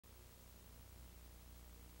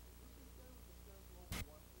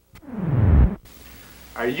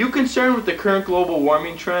Are you concerned with the current global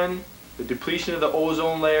warming trend, the depletion of the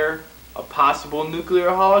ozone layer, a possible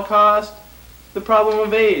nuclear holocaust, the problem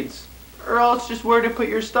of AIDS, or else just where to put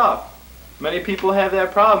your stuff? Many people have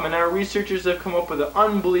that problem, and our researchers have come up with an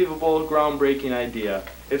unbelievable, groundbreaking idea.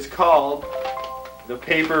 It's called the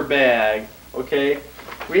paper bag. Okay,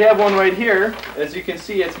 we have one right here. As you can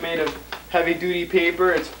see, it's made of heavy-duty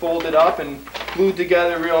paper. It's folded up and glued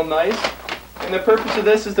together real nice. And the purpose of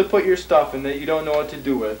this is to put your stuff in that you don't know what to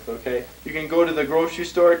do with. Okay, you can go to the grocery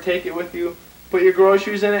store, take it with you, put your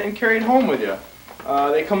groceries in it, and carry it home with you.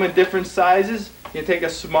 They come in different sizes. You can take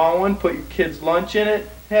a small one, put your kids' lunch in it,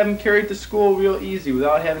 have them carry it to school real easy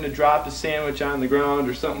without having to drop the sandwich on the ground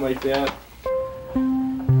or something like that.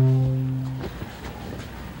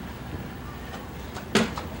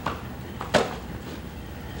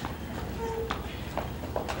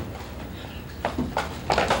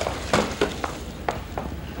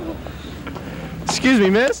 Excuse me,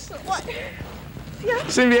 miss? What? Yeah?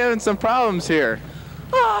 You seem to be having some problems here.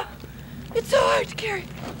 Oh, it's so hard to carry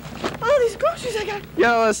all these groceries I got. You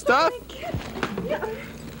got all this stuff? Yeah.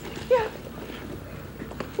 Yeah.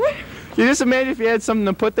 What? Can you just imagine if you had something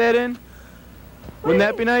to put that in? Wouldn't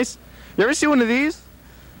that be nice? You ever see one of these?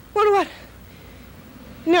 What?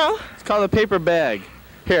 No. It's called a paper bag.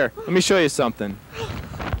 Here, let me show you something.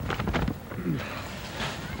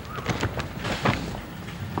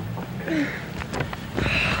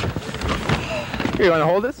 Here, you want to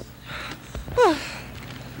hold this? What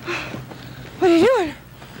are you doing?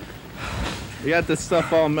 We got this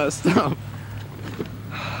stuff all messed up.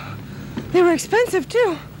 They were expensive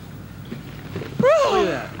too. Look at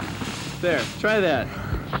that. There, try that.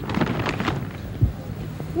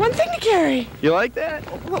 One thing to carry. You like that?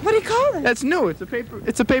 What do you call it? That's new. It's a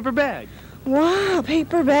paper bag. Wow,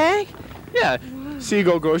 paper bag? Yeah. Wow. So you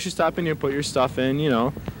go grocery shopping, you put your stuff in, you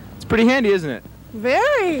know. It's pretty handy, isn't it?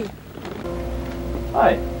 Very.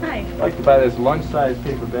 Hi. Hi. I'd like to buy this lunch-size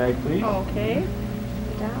paper bag, please. Okay.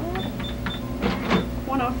 Down.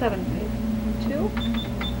 107, please. 2.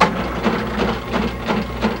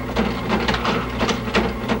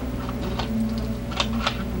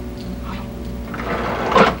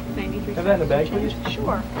 Have that in the bag, please?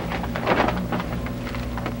 Sure.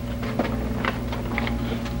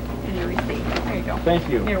 And your receipt. There you go. Thank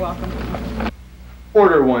you. You're welcome.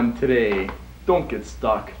 Order one today. Don't get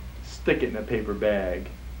stuck. Stick it in a paper bag.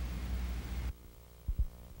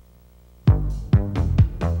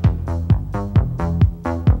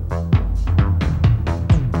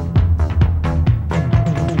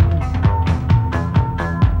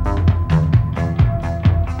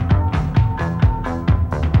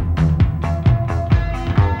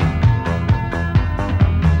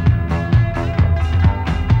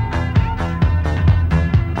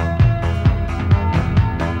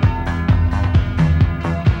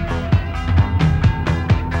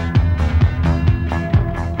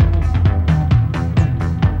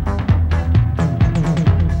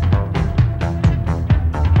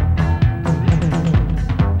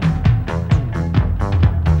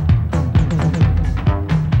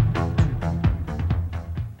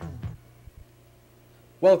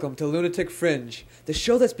 Welcome to Lunatic Fringe, the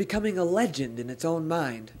show that's becoming a legend in its own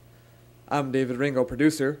mind. I'm David Ringo,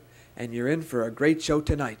 producer, and you're in for a great show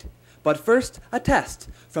tonight. But first, a test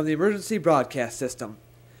from the emergency broadcast system.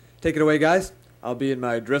 Take it away, guys. I'll be in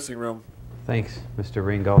my dressing room. Thanks, Mr.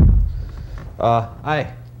 Ringo.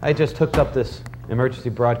 I just hooked up this emergency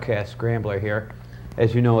broadcast scrambler here.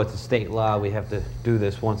 As you know, it's a state law. We have to do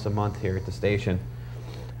this once a month here at the station.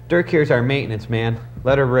 Dirk here's our maintenance man.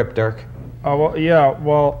 Let her rip, Dirk. I'm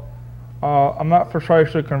not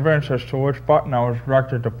precisely convinced as to which button I was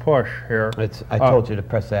directed to push here. I told you to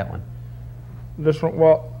press that one. This one,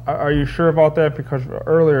 well, are you sure about that? Because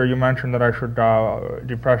earlier you mentioned that I should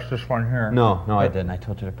depress this one here. No, I didn't. I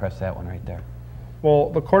told you to press that one right there.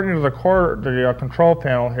 Well, according to the control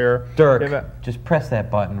panel here... Dirk, just press that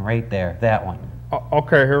button right there, that one.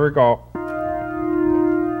 Okay, here we go.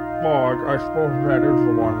 Oh, I suppose that is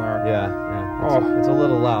the one there. Yeah. It's a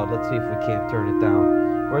little loud. Let's see if we can't turn it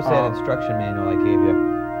down. Where's that instruction manual I gave you?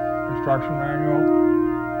 Instruction manual?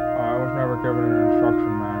 I was never given an instruction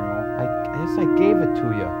manual. I guess I gave it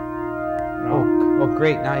to you. No. Oh,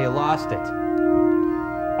 great. Now you lost it.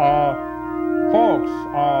 Folks,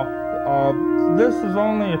 this is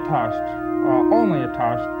only a test. Only a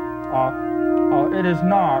test. It is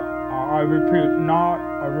not, I repeat, not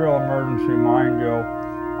a real emergency, mind you.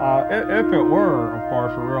 If it were, of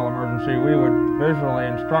course, a real emergency, we would visually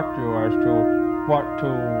instruct you as to what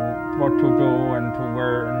to do and to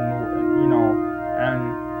where, and you know, and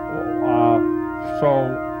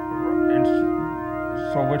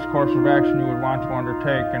so which course of action you would want to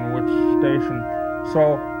undertake and which station.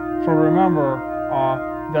 So remember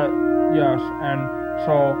that, yes, and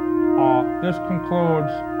so this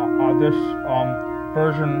concludes this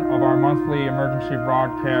version of our monthly emergency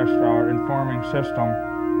broadcast informing system.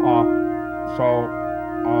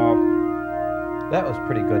 That was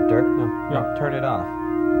pretty good, Dirk. No, Yeah. turn it off.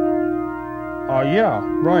 Yeah,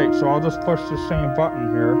 right. So I'll just push the same button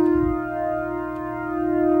here.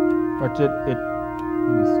 But Let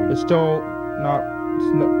me see. it's still not.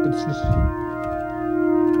 It's just.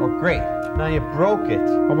 Oh, great. Now you broke it.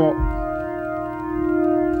 How about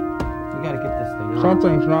We gotta get this thing on.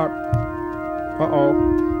 something's not? Uh-oh.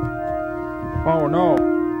 Oh no.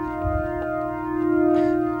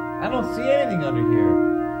 I don't see anything under here.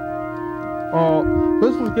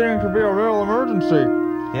 This is getting to be a real emergency.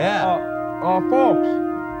 Yeah. Folks.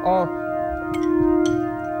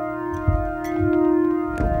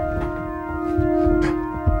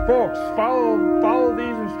 Folks, follow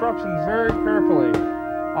these instructions very carefully.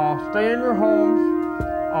 Stay in your homes.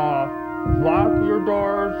 Lock your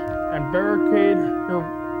doors and barricade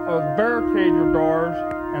your doors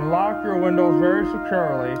and lock your windows very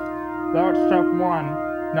securely. That's step one.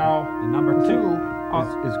 Now, And number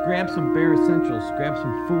 2 is grab some bare essentials. Grab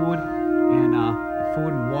some food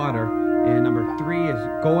and water. And number 3 is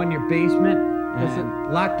go in your basement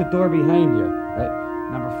and lock the door behind you. Right?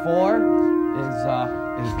 Number 4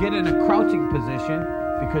 is get in a crouching position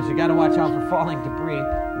because you got to watch out for falling debris.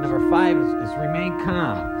 And number 5 is remain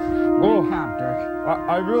calm. Remain calm, Dirk.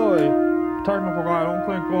 I really, technical guy, I don't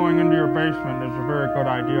think going into your basement is a very good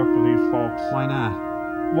idea for these folks. Why not?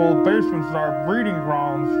 Well, basements are breeding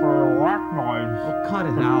grounds for arachnoids. Well, cut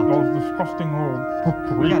it out. Those disgusting little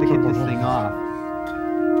We got to get this thing off.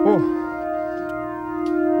 Oh.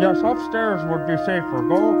 Yes, upstairs would be safer.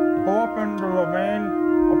 Go up into the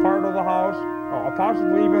main part of the house,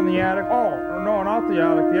 possibly even the attic. Oh, no, not the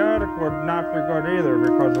attic. The attic would not be good either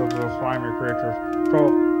because of the slimy creatures. So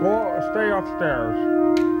stay upstairs.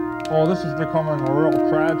 Oh, this is becoming a real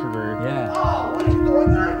tragedy. Yeah. Oh, what is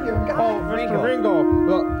going on here, guys? Oh, Mr. Ringo,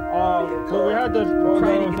 we had this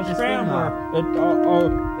Trying to get the this scrambler.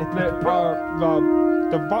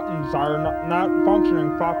 The buttons are not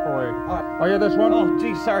functioning properly. Oh yeah, this one. Oh,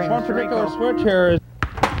 gee, sorry, This one Mr. particular Ringo. switch here is.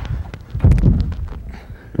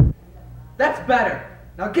 That's better.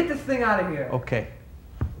 Now get this thing out of here. Okay.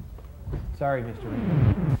 Sorry, Mr.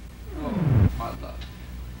 Ringo. Oh, my love.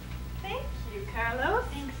 Thank you, Carlos.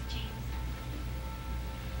 Thanks, James.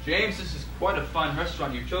 James, this is quite a fine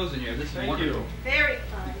restaurant you've chosen here. This is wonderful. Very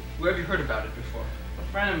fun. Where have you heard about it before?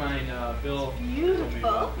 A friend of mine, Bill, told me Beautiful.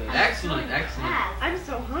 about this. Excellent, excellent. I'm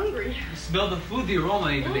so hungry. You smell the food, the aroma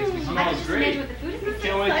even makes me hungry. I can Smells just great. imagine what the food is.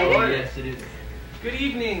 Can't wait to order. Yes, it is. Good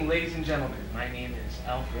evening, ladies and gentlemen. My name is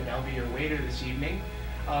Alfred. I'll be your waiter this evening.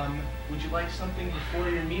 Would you like something before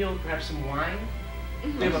your meal? Perhaps some wine?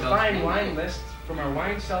 We have a fine wine list from our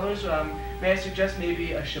wine cellars. May I suggest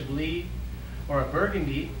maybe a Chablis or a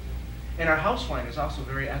Burgundy? And our house wine is also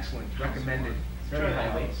very excellent. Recommended very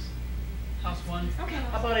highly. House one. Okay.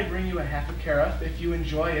 How about I bring you a half a carafe? If you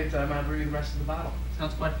enjoy it, I'll bring you the rest of the bottle.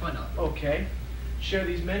 Sounds quite fun, Alfred. Okay. Share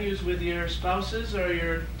these menus with your spouses or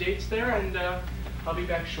your dates there, and I'll be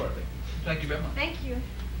back shortly. Thank you very much. Thank you.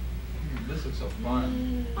 This looks so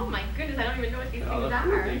fun. Oh my goodness, I don't even know what these All things the are.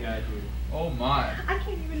 food they got here. Oh my. I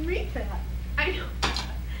can't even read that. I know.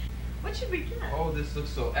 What should we get? Oh, this looks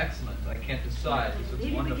so excellent. I can't decide. This looks Maybe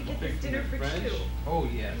we wonderful. could get this dinner for French? two. Oh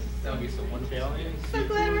yes, that would be so wonderful. So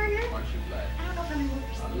glad we're here. Aren't you glad? I don't know if I'm going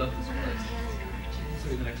to I love this place. Let's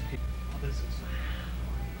see the next piece. Oh, this is so.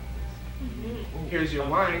 Here's your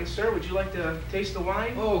wine, sir. Would you like to taste the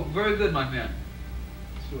wine? Oh, very good, my man.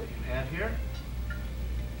 Let's see what you have here.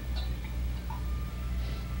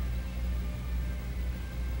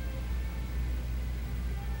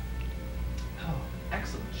 Oh,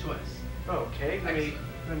 excellent choice. Okay,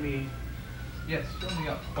 let me Yes, fill me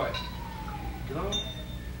up quite. go.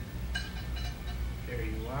 There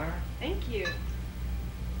you are. Thank you.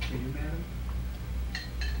 For you, madam.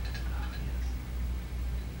 Ah, yes.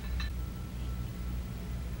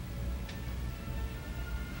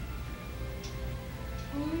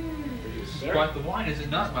 For you, This is sir. quite the wine, is it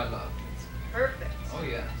not, my love? Perfect. Oh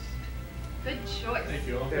yes. Good choice.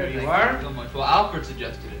 There you Thank are. you so much. Well, Alfred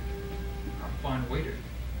suggested it. Our fine waiter.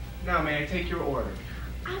 Now, may I take your order?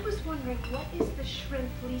 I was wondering, what is the shrimp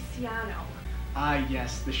Feliciano? Ah,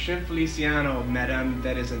 yes, the shrimp Feliciano, madame.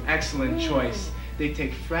 That is an excellent choice. They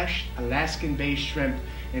take fresh Alaskan-based shrimp,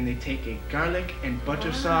 and they take a garlic and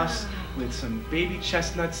butter sauce with some baby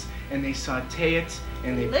chestnuts, and they saute it,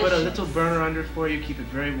 and they put a little Delicious. burner under for you, keep it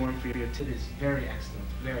very warm for you. It is very excellent,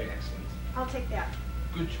 very excellent. I'll take that.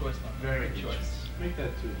 Good choice, my Very good good choice. Make that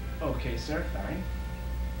two. Okay, sir, fine.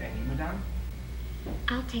 And you, madame?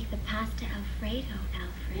 I'll take the pasta Alfredo,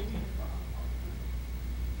 Alfred.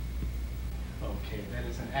 Okay, that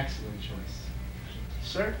is an excellent choice.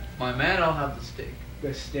 Sir? My man, I'll have the steak.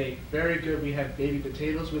 The steak. Very good. We have baby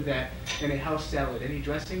potatoes with that and a house salad. Any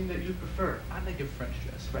dressing that you prefer? I like a French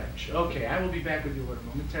dress. French. Okay, I will be back with your order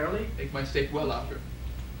momentarily. Make my steak well after.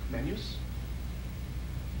 Menus?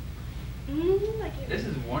 Like it. This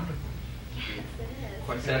is wonderful. Yes, it is.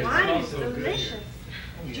 Quite Yeah, satisfying. Wine it is smells so good delicious. here.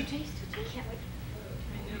 Did you taste it? I can't wait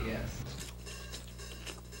for the food. Yes.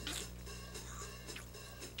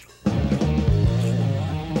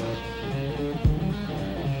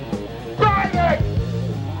 Brian!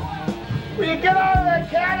 Will you get out of there,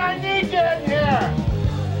 Cat? I need you in here!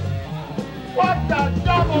 What the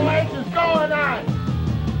double H is going on?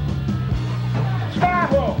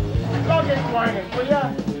 Travel! Go get whining, will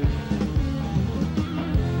ya?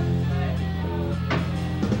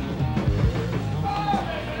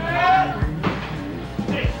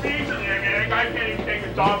 Hey, Steve's in there, man. I can't even take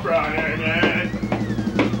the top out there, man.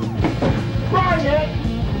 Brian!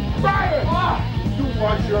 Brian! You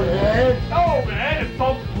wash your head? No, man. It's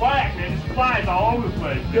so black, man. There's flies all over the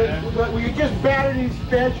place, man. Will you just batter these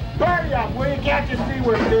fish? Hurry up, will you? Can't you see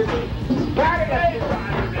we're busy? Batter the fish,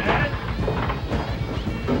 man.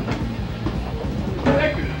 Look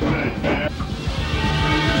at this fish, man.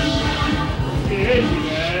 Easy,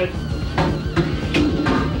 man.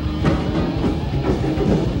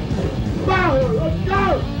 Wow, let's go!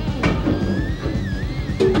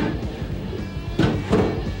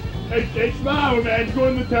 Hey, smile, man.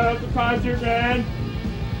 Going to the concert, man.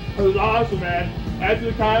 It was awesome, man. After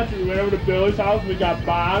the concert, we went over to Billy's house and we got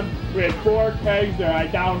bombed. We had 4 kegs there. I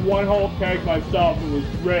downed 1 whole keg myself. It was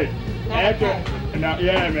great. Yeah,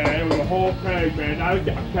 man. It was a whole keg, man. Not a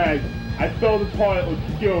keg. I filled the toilet with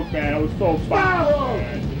puke, man. It was so fun,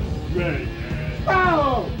 man. It was great, man.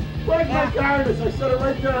 Oh! Where's my garnish? I set it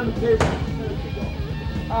right there on the table.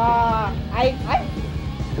 I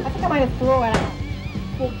think I might have thrown it out.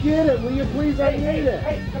 Well, get it, will you please? I need it.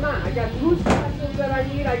 Hey, come on, I got 2 specials that I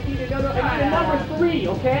need another, I need a number 3,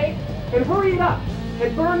 okay? And hurry it up.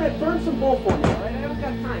 And burn some bull for me, all right? I haven't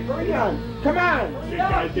got time. Hurry up. Come on! This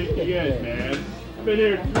guy thinks he is, man. I've been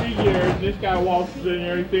here 3 years, and this guy walks in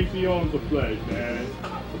here and thinks he owns the place, man.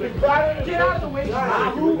 Get out of the way,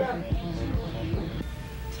 Yahoo!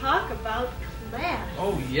 Talk about class.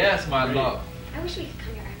 Oh, yes, my love. I wish we could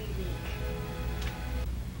come here every week.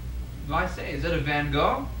 I say, is that a Van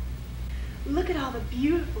Gogh? Look at all the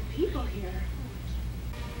beautiful people here.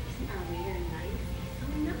 Isn't our waiter nice?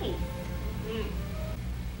 He's so nice.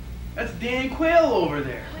 That's Dan Quayle over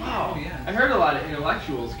there. Wow. Oh, yeah. I heard a lot of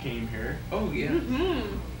intellectuals came here. Oh, yeah.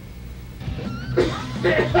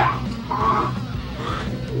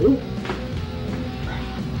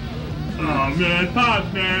 Oh, man,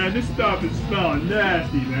 Pops, man, this stuff is smelling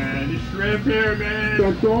nasty, man. This shrimp here, man.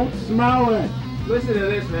 Don't smell it. Listen to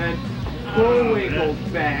this, man. Bullwinkle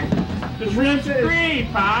back. The shrimp's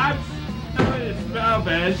green, Pops. How does it smell,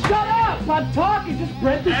 man? Shut up! I'm talking, just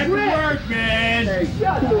bread the After shrimp. work, man. Hey,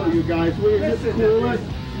 shut up. You guys, will you just cool it?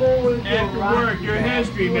 Bullwinkle After rock. work, your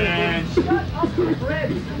history, man. Shut up,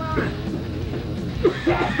 Fred. Come on.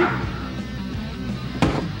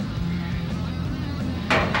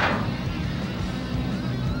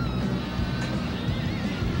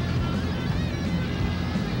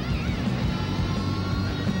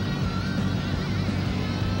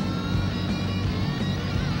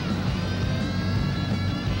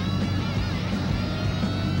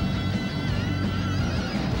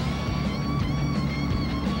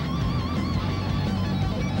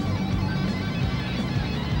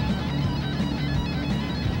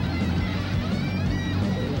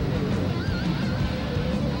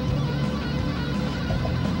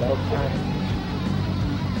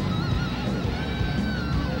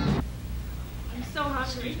 I'm so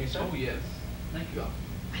hungry. Excuse me, sir? Oh, yes. Thank you.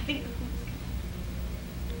 I think the food's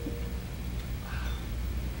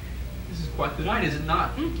This is quite the night, is it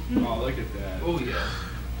not? Oh, look at that. Oh, yes.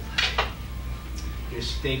 Your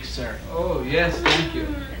steak, sir. Oh, yes, thank you.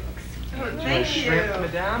 Oh, Your thank you. shrimp,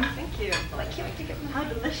 madame. Thank you. Oh, I can't wait to get how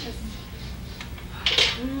delicious.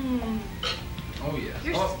 Oh, yes.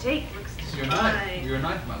 Your Oh, steak looks your knife. fine. Your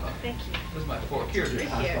knife, my love. Thank you. This is my fork. Here, dear.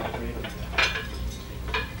 Thank you.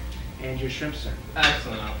 And your shrimp, sir.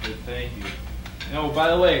 Excellent outfit, thank you. And oh, by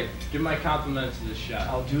the way, give my compliments to the chef.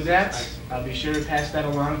 I'll do that. I'll be sure to pass that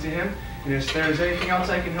along to him. And if there's anything else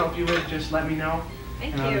I can help you with, just let me know.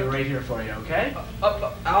 Thank and I'll be you. right here for you, okay?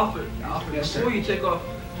 Alfred, Yes, sir. before you take off,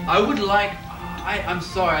 I would like I'm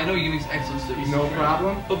sorry. I know you give me excellent service. No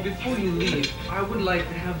problem. But before you leave, I would like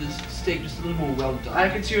to have this steak just a little more well done. I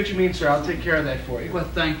can see what you mean, sir. I'll take care of that for you. Well,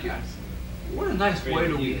 thank you. What a nice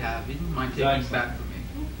waiter we have. He didn't mind taking it back for me.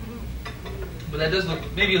 But that does look...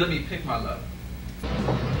 Maybe let me pick my luck.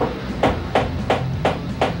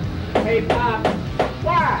 Hey, Pop.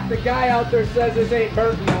 What? The guy out there says this ain't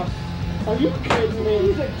burnt enough. Are you kidding me?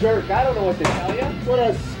 He's a jerk. I don't know what to tell you. What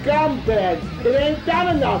a scumbag. It ain't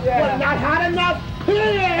done enough. Yeah. What, not hot enough?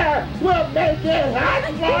 Here! We'll make it hot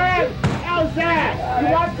for him! How's that?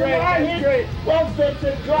 You want some more heat? We'll fix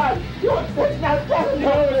it dry. It's not done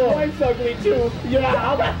enough. His wife's ugly, too.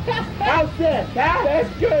 Yeah. How's this, huh?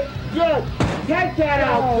 That's good. Good. Take that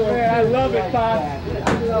out, sir. Man, I love it, Pop.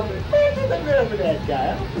 I love it. Where's the nerve of that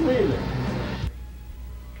guy? I don't believe it.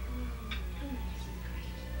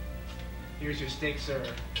 Here's your steak, sir.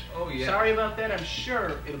 Oh, yeah. Sorry about that. I'm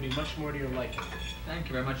sure it'll be much more to your liking. Thank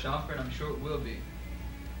you very much, Alfred. I'm sure it will be.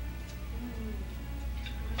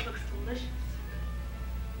 This looks delicious.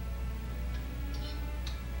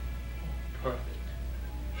 Perfect.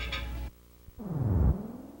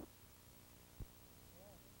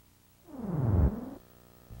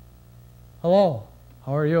 Hello,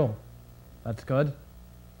 how are you? That's good.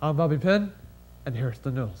 I'm Bobby Pinn, and here's the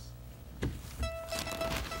news.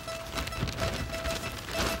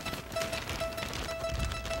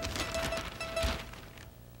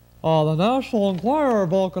 The National Enquirer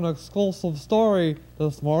broke an exclusive story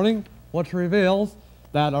this morning, which reveals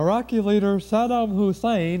that Iraqi leader Saddam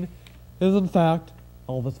Hussein is in fact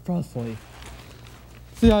Elvis Presley.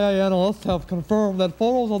 CIA analysts have confirmed that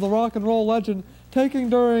photos of the rock and roll legend taken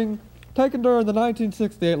during the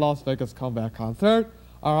 1968 Las Vegas comeback concert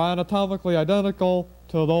are anatomically identical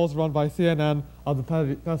to those run by CNN of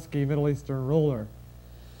the pesky Middle Eastern ruler.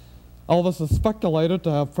 Elvis is speculated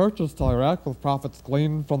to have purchased Iraq with profits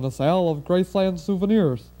gleaned from the sale of Graceland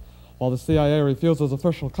souvenirs. While the CIA refuses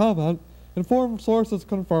official comment, informed sources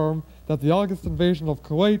confirm that the August invasion of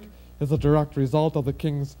Kuwait is a direct result of the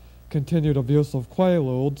king's continued abuse of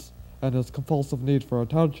Quaaludes and his compulsive need for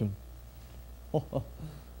attention.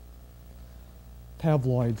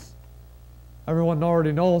 Tabloids. Everyone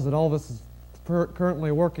already knows that Elvis is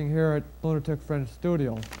currently working here at Lunatic Fringe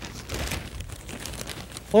Studio.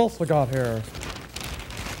 What else we got here?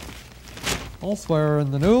 Elsewhere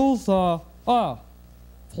in the news,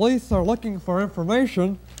 police are looking for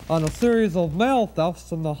information on a series of mail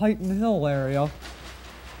thefts in the Heighton Hill area.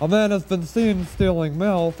 A man has been seen stealing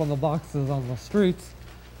mail from the boxes on the streets.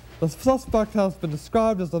 The suspect has been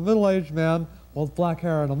described as a middle-aged man with black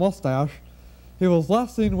hair and a mustache. He was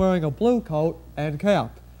last seen wearing a blue coat and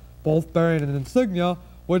cap, both bearing an insignia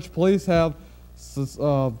which police have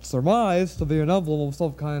surmised to be an emblem of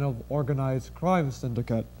some kind of organized crime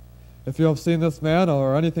syndicate. If you have seen this man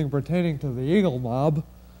or anything pertaining to the Eagle Mob,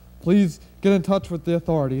 please get in touch with the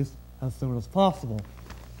authorities as soon as possible.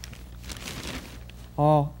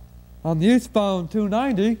 On the eastbound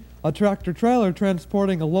 290, a tractor-trailer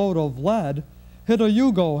transporting a load of lead hit a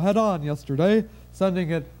Yugo head-on yesterday, sending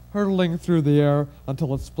it hurtling through the air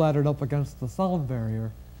until it splattered up against the sound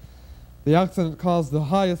barrier. The accident caused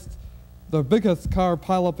the biggest car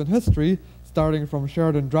pileup in history, starting from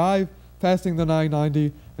Sheridan Drive, passing the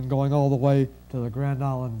 990, and going all the way to the Grand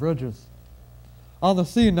Island bridges. On the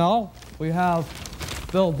scene now, we have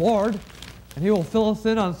Bill Board, and he will fill us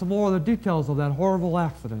in on some more of the details of that horrible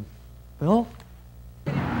accident. Bill?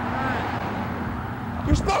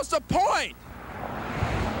 You're supposed to point!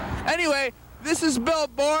 Anyway, this is Bill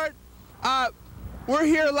Board. We're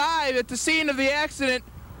here live at the scene of the accident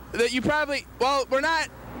that you probably, well,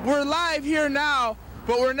 we're live here now,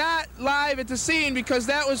 but we're not live at the scene because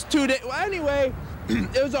that was 2 days. Well, anyway,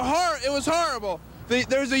 it was horrible.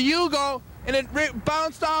 There was a Yugo, and it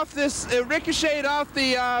bounced off it ricocheted off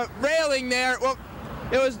the railing there. Well,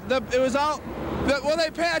 they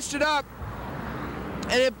patched it up,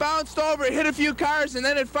 and it bounced over, it hit a few cars, and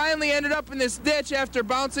then it finally ended up in this ditch after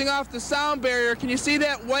bouncing off the sound barrier. Can you see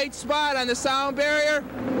that white spot on the sound barrier?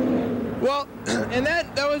 Well, and then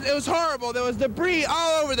it was horrible. There was debris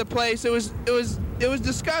all over the place. It was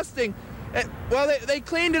disgusting. Well, they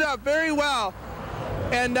cleaned it up very well.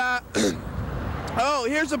 And oh,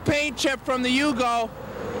 here's a paint chip from the Yugo.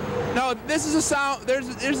 No, this is a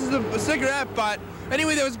cigarette butt.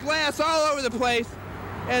 Anyway, there was glass all over the place,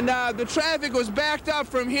 and the traffic was backed up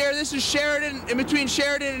from here. This is Sheridan, in between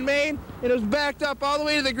Sheridan and Maine, and it was backed up all the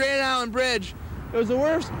way to the Grand Island Bridge. It was the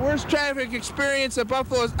worst traffic experience that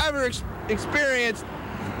Buffalo has ever experienced.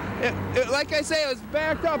 Like I say, it was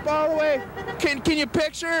backed up all the way. Can you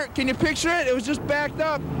picture it? It was just backed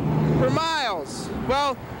up for miles.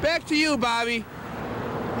 Well, back to you, Bobby.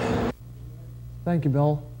 Thank you,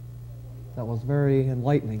 Bill. That was very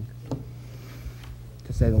enlightening,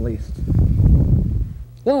 to say the least.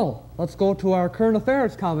 Well, let's go to our current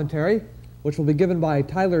affairs commentary, which will be given by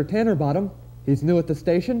Tyler Tannerbottom. He's new at the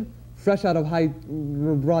station, fresh out of high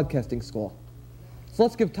broadcasting school. So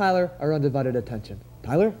let's give Tyler our undivided attention.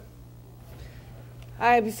 Tyler?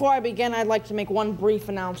 Before I begin, I'd like to make one brief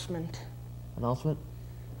announcement. Announcement?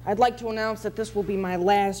 I'd like to announce that this will be my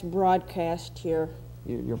last broadcast here.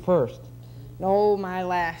 Your first? No, my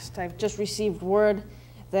last. I've just received word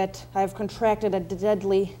that I've contracted a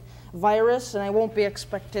deadly virus and I won't be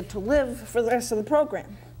expected to live for the rest of the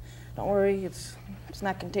program. Don't worry, it's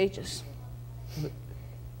not contagious.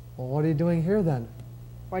 Well, what are you doing here then?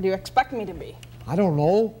 Where do you expect me to be? I don't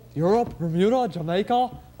know. Europe, Bermuda,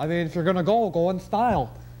 Jamaica? I mean, if you're gonna go in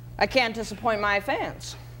style. I can't disappoint my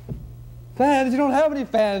fans. Fans? You don't have any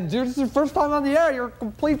fans. This is your first time on the air. You're a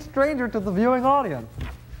complete stranger to the viewing audience.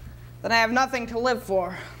 Then I have nothing to live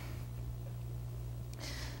for.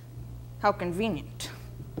 How convenient.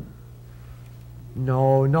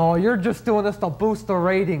 No, you're just doing this to boost the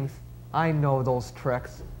ratings. I know those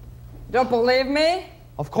tricks. Don't believe me?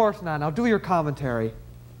 Of course not. Now do your commentary.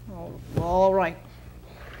 Oh, all right.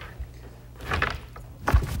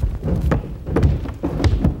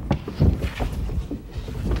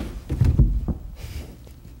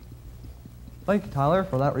 Thank you, Tyler,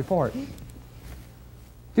 for that report. Do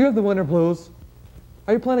you have the winter blues?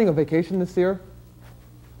 Are you planning a vacation this year?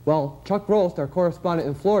 Well, Chuck Roast, our correspondent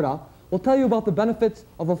in Florida, will tell you about the benefits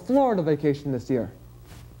of a Florida vacation this year.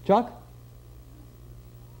 Chuck?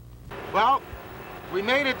 Well, we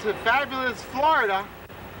made it to fabulous Florida.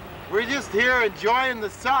 We're just here enjoying the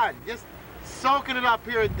sun, just soaking it up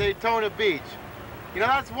here at Daytona Beach. You know,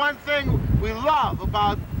 that's one thing we love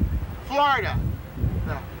about Florida.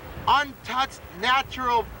 The untouched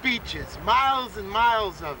natural beaches, miles and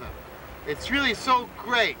miles of them. It's really so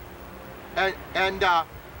great. And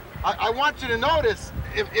I want you to notice,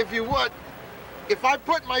 if you would, if I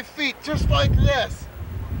put my feet just like this,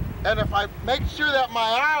 and if I make sure that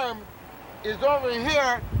my arm is over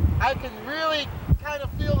here, I can really kind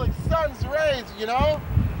of feel the sun's rays, you know?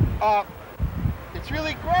 It's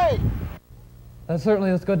really great. That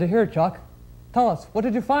certainly is good to hear, Chuck. Tell us, what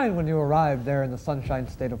did you find when you arrived there in the sunshine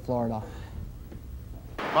state of Florida?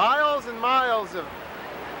 Miles and miles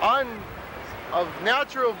of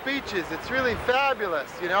natural beaches. It's really fabulous,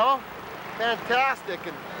 you know? Fantastic,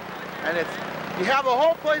 and it's, you have the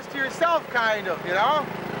whole place to yourself, kind of, you know?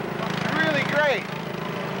 It's really great.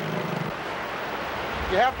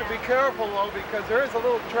 You have to be careful, though, because there is a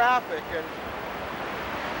little traffic, and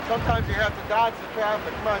sometimes you have to dodge the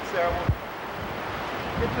traffic. Come on, Sarah, we'll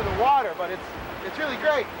get to the water, but it's really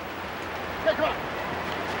great. Hey, come on.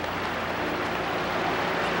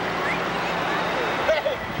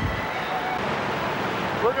 Hey.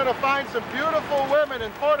 We're going to find some beautiful women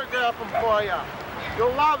and photograph them for you.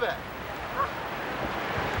 You'll love it.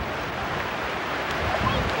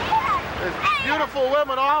 There's beautiful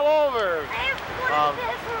women all over.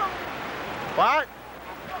 What?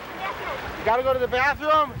 You got to go to the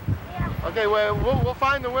bathroom? Yeah. Okay, well, we'll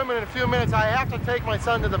find the women in a few minutes. I have to take my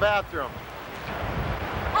son to the bathroom.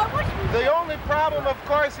 The only problem, of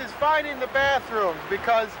course, is finding the bathrooms,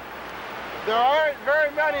 because there aren't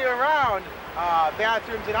very many around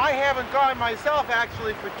bathrooms, and I haven't gone myself,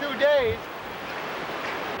 actually, for 2 days.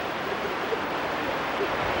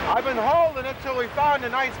 I've been holding it till we found a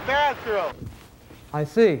nice bathroom. I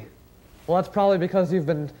see. Well, that's probably because you've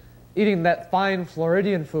been eating that fine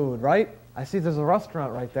Floridian food, right? I see there's a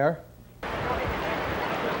restaurant right there.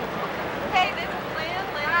 Hey, this is Lynn.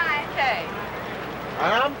 Hi. Hey.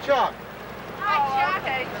 And I'm Chuck. Hi, Chuck.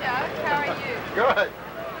 Hey, Chuck. How are you? Good.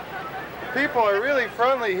 People are really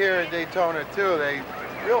friendly here in Daytona, too. They're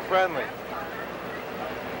real friendly.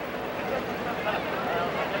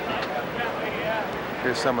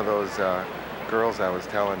 Here's some of those girls I was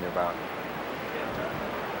telling you about.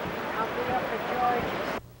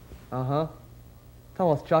 Uh-huh.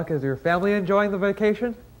 Tell us, Chuck, is your family enjoying the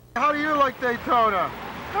vacation? How do you like Daytona?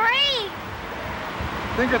 Great!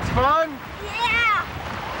 Think it's fun? Yeah!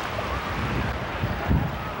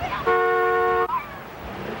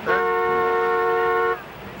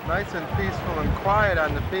 It's nice and peaceful and quiet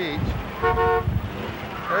on the beach.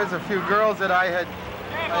 There's a few girls that I had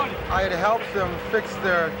helped them fix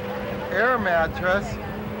their air mattress,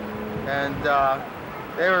 and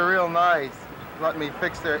they were real nice. Let me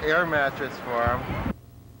fix their air mattress for them.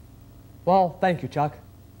 Well, thank you, Chuck.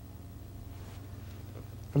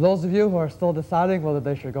 For those of you who are still deciding whether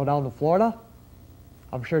they should go down to Florida,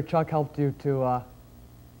 I'm sure Chuck helped you to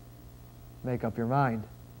make up your mind.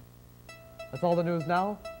 That's all the news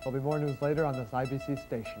now. There'll be more news later on this IBC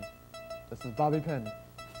station. This is Bobby Penn,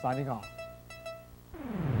 signing off.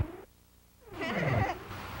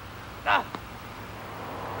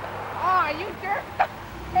 Oh, you jerk!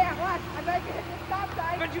 Hey, watch! I bet you hit the stop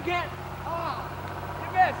sign. But you can't. Oh,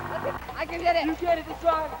 You missed. I can hit it. You get it this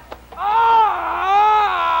time. Oh!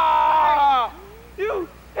 You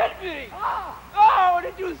hit me. Oh, and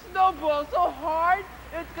it do snowball so hard,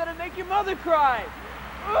 it's gonna make your mother cry.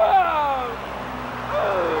 Oh!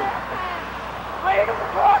 Wait, hit the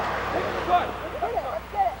car. Hit the car. Let's get it. Let's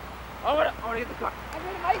get it. I wanna hit the car. I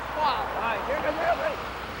made a nice ball. All right, here goes. Ready.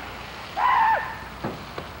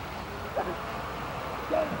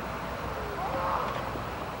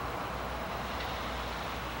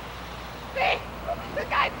 See? The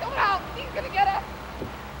guy's coming out. He's gonna get us.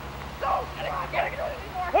 No, I can't do it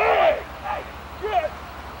anymore. Hey! Hey! Good!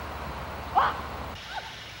 Ah!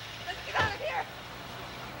 Let's get out of here.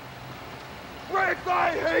 Brett, I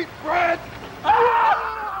hate Brett!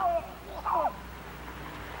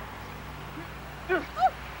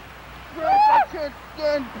 Brett, I can't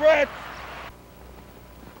stand Brett!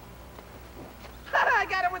 I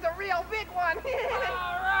got it with a real big one. All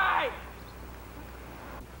right!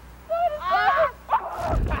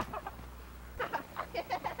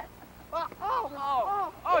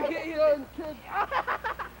 Oh, yeah.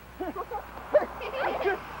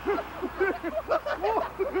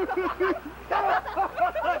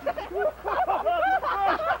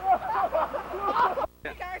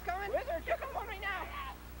 Car's coming. Wizard, here comes one right now.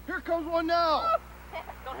 Here comes one now!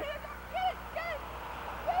 Don't hit it. Get it. Get it.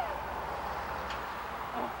 Get it.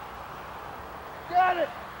 Got it!